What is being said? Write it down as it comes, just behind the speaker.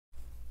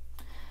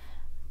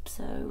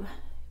So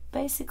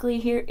basically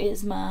here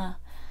is my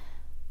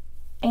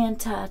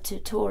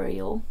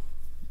anti-tutorial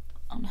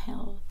on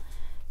how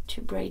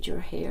to braid your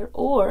hair,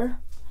 or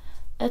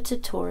a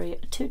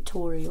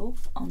tutorial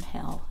on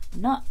how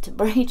not to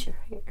braid your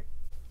hair.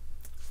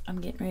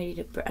 I'm getting ready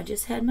to I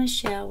just had my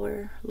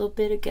shower a little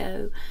bit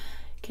ago.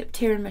 Kept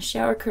tearing my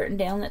shower curtain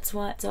down. That's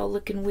why it's all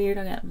looking weird.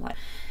 I got like,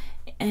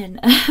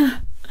 and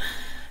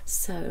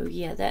so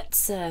yeah,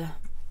 that's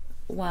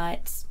why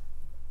it's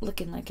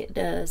looking like it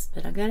does.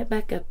 But I got it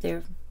back up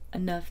there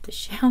enough to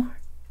shower.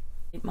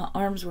 My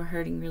arms were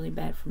hurting really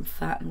bad from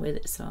fighting with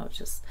it, so I was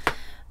just,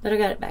 but I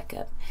got it back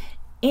up.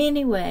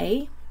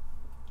 Anyway,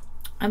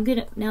 I'm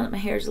gonna, now that my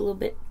hair is a little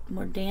bit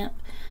more damp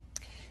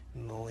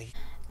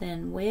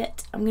than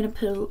wet, I'm gonna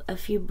put a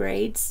few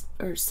braids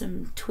or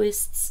some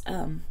twists,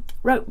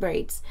 rope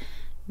braids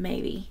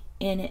maybe,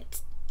 in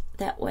it.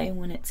 That way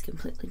when it's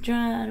completely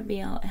dry, it'll be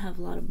have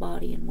a lot of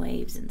body and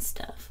waves and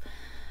stuff.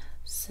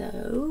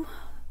 So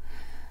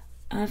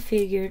I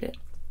figured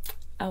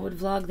I would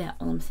vlog that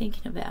while I'm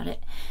thinking about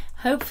it.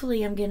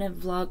 Hopefully I'm gonna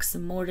vlog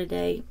some more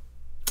today.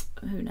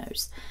 Who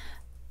knows?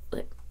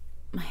 Look,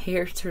 my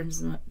hair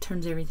turns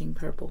everything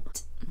purple.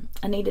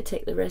 I need to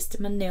take the rest of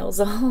my nails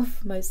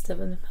off. Most of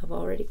them have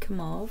already come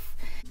off.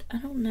 I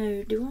don't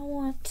know, do I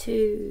want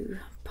to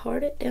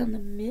part it down the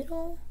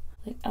middle?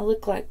 Like, I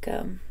look like,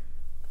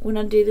 when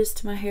I do this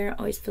to my hair, I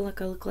always feel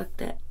like I look like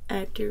that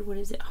actor, what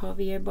is it,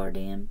 Javier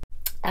Bardem?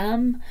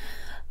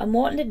 I'm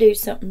wanting to do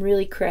something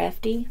really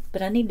crafty,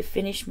 but I need to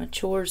finish my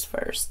chores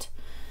first.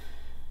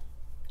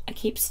 I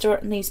keep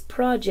starting these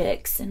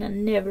projects and I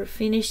never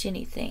finish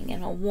anything,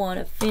 and I want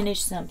to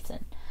finish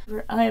something.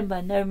 I am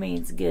by no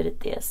means good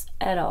at this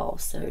at all,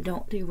 so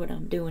don't do what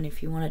I'm doing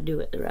if you want to do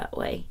it the right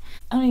way.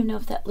 I don't even know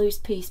if that loose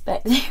piece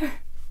back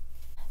there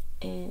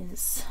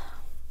is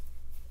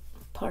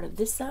part of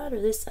this side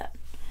or this side.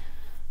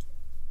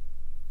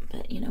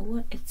 But you know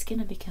what? It's going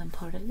to become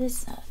part of this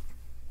side.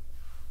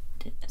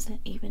 Is that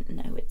even?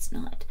 No, it's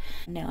not.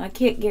 Now, I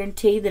can't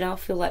guarantee that I'll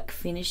feel like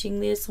finishing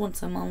this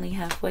once I'm only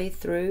halfway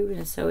through,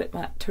 and so it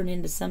might turn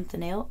into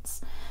something else.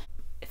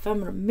 If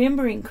I'm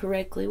remembering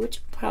correctly,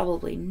 which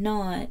probably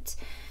not,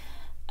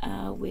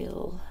 I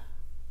will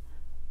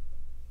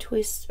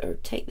twist or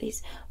take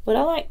these. What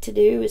I like to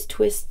do is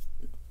twist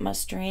my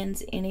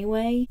strands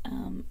anyway.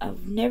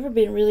 I've never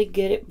been really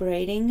good at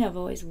braiding. I've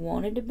always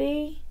wanted to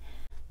be.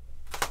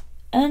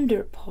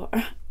 Under part,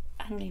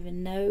 I don't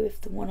even know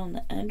if the one on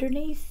the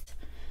underneath,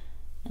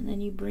 and then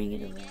you bring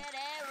it around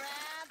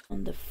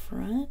on the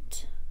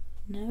front.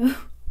 No,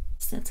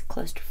 that's a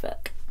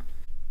clusterfuck.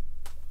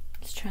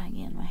 Let's try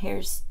again. My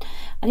hair's,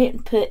 I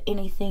didn't put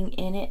anything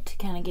in it to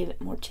kind of give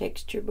it more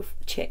texture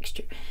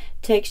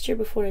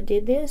before I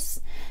did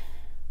this.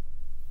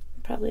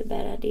 Probably a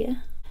bad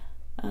idea.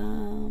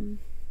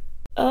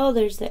 Oh,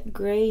 there's that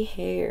gray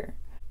hair.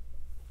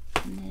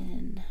 And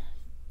then,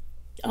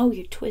 oh,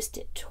 you twist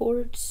it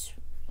towards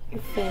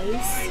your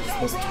face. You're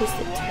supposed to twist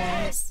it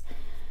twice.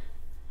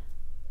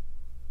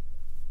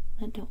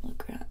 That don't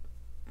look right.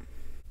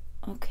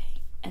 Okay,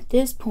 at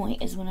this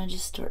point is when I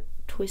just start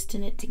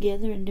twisting it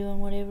together and doing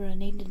whatever I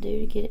need to do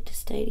to get it to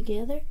stay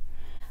together.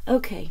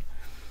 Okay,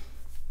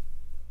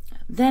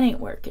 that ain't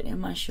working, and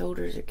my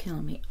shoulders are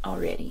killing me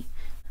already.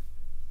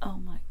 Oh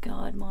my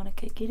God,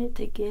 Monica, get it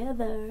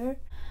together.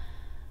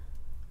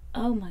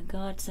 Oh my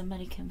God,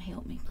 somebody come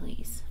help me,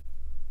 please.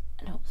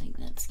 I don't think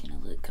that's gonna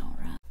look all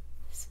right.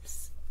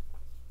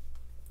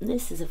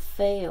 This is a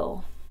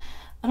fail.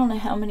 I don't know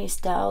how many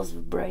styles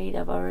of braid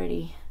I've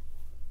already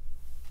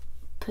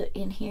put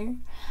in here.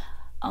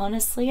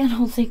 Honestly, I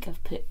don't think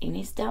I've put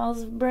any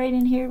styles of braid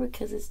in here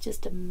because it's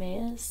just a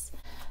mess.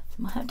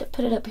 I'm gonna have to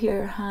put it up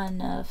here high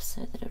enough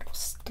so that it'll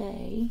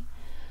stay.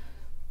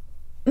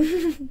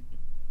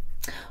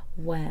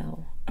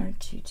 Wow,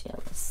 aren't you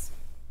jealous?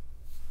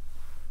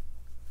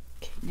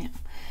 Okay, now,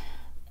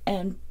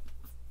 and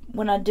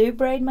when I do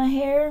braid my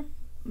hair,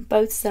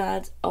 both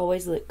sides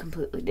always look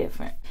completely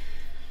different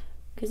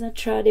because I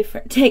try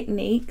different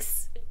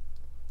techniques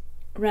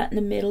right in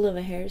the middle of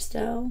a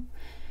hairstyle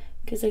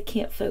because I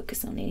can't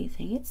focus on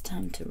anything. It's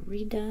time to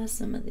re-dye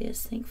some of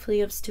this.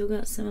 Thankfully, I've still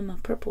got some of my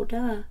purple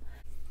dye.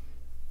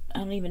 I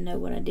don't even know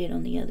what I did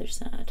on the other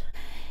side.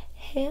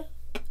 Help.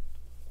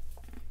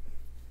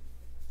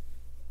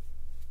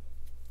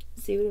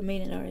 See what I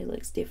mean? It already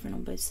looks different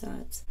on both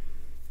sides.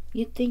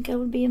 You'd think I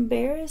would be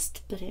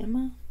embarrassed, but am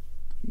I?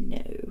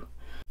 No.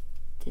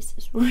 This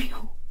is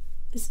real.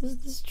 This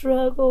is the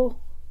struggle.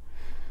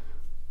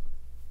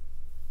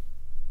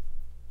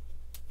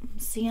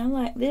 See, I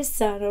like this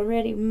side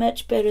already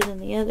much better than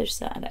the other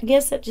side. I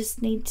guess I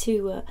just need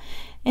to,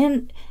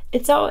 and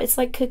it's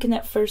like cooking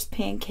that first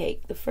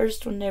pancake. The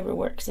first one never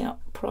works out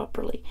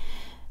properly.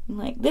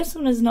 Like, this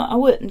one is not, I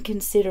wouldn't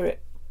consider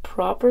it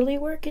properly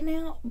working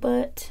out,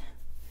 but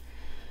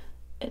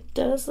it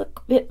does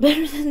look a bit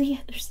better than the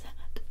other side.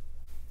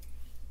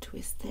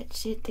 Twist that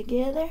shit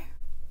together.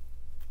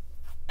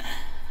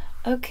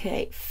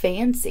 Okay,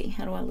 fancy.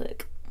 How do I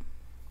look?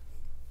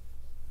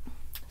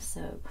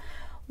 So,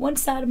 one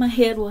side of my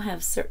head will have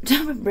a certain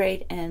type of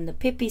braid, and the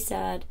pippy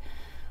side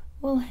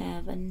will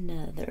have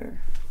another.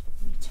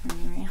 Let me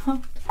turn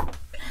around.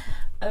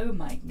 Oh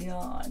my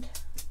God.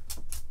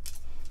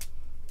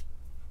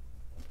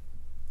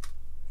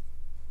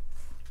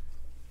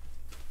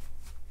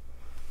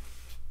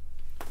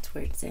 That's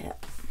where it's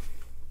at.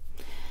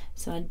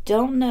 So I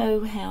don't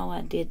know how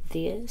I did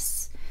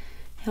this,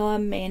 how I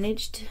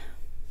managed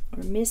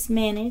or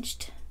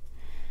mismanaged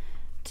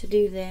to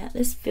do that.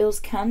 This feels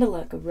kind of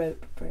like a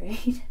rope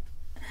braid,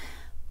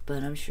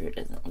 but I'm sure it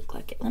doesn't look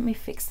like it. Let me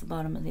fix the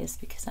bottom of this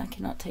because I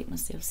cannot take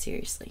myself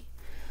seriously.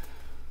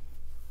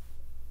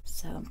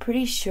 So I'm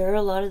pretty sure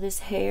a lot of this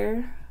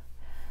hair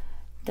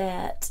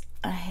that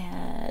I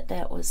had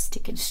that was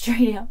sticking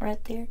straight out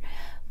right there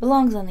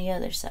belongs on the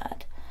other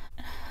side.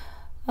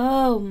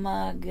 Oh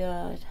my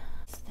God.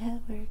 Is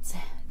that where it's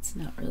at? It's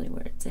not really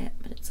where it's at,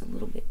 but it's a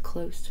little bit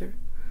closer.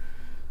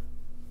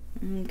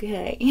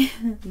 Okay,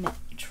 now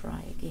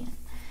try again.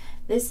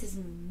 This is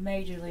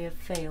majorly a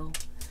fail,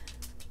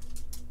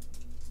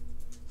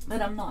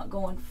 but I'm not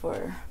going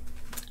for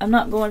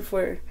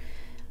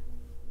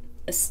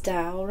a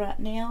style right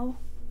now.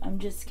 I'm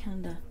just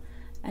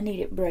I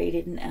need it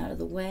braided and out of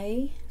the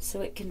way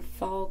so it can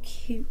fall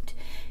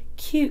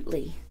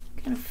cutely.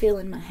 Kind of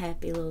feeling my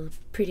happy little,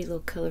 pretty little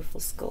colorful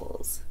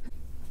skulls.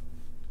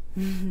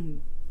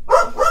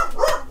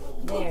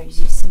 There's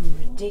just some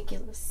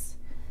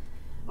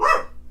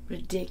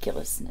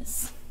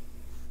ridiculousness.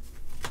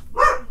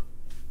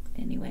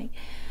 Anyway,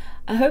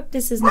 I hope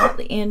this is not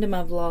the end of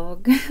my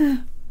vlog.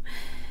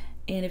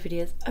 And if it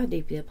is, I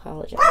deeply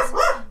apologize.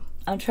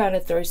 I'm trying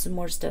to throw some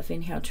more stuff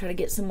in here. I'll try to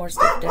get some more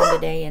stuff done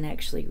today and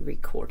actually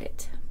record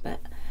it. But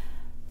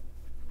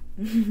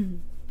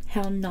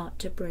how not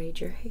to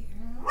braid your hair.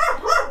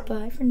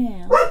 Bye for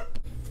now.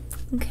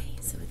 Okay,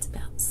 so it's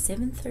about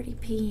 7:30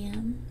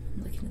 p.m.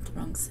 I'm looking at the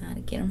wrong side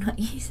again. I'm not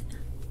using it.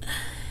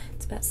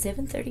 It's about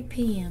 7:30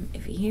 p.m.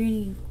 If you hear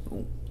any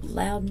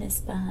loudness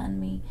behind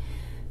me,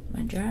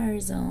 my dryer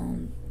is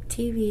on,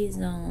 TV is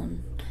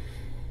on.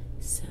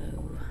 So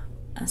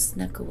I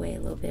snuck away a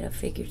little bit. I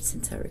figured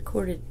since I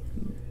recorded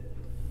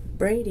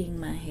braiding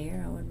my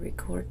hair, I would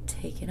record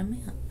taking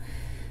them out.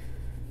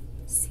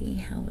 See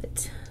how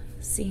it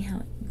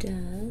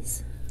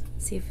does.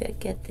 See if it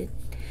get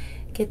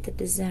the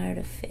desired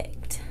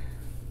effect.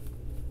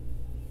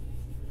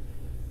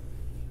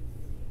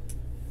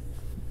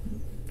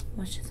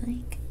 What you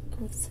think?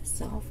 Oh, it's so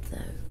soft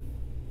though.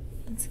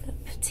 It's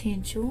got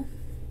potential.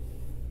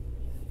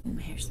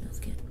 My hair smells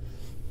good.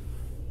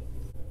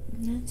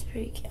 That's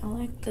pretty cute. I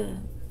like the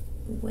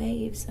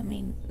waves. I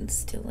mean, it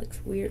still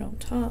looks weird on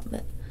top,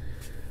 but